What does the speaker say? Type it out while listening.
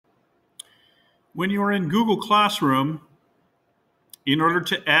When you are in Google Classroom, in order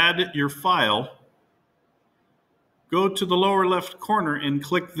to add your file, go to the lower left corner and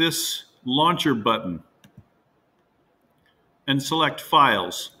click this launcher button and select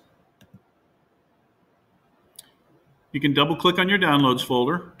Files. You can double click on your Downloads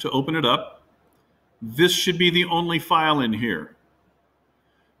folder to open it up. This should be the only file in here.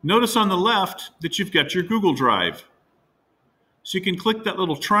 Notice on the left that you've got your Google Drive. So you can click that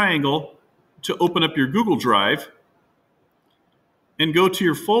little triangle to open up your Google Drive and go to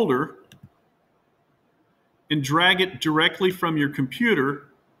your folder and drag it directly from your computer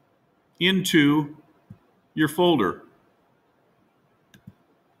into your folder.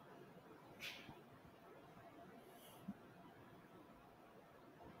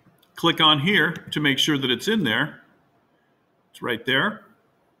 Click on here to make sure that it's in there. It's right there.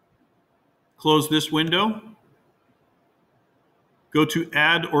 Close this window. Go to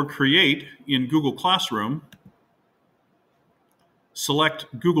Add or Create in Google Classroom. Select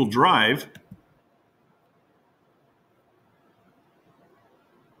Google Drive.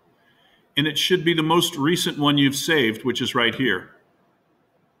 And it should be the most recent one you've saved, which is right here.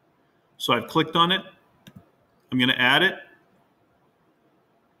 So I've clicked on it. I'm going to add it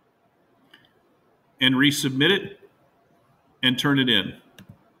and resubmit it and turn it in.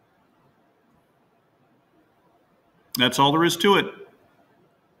 That's all there is to it.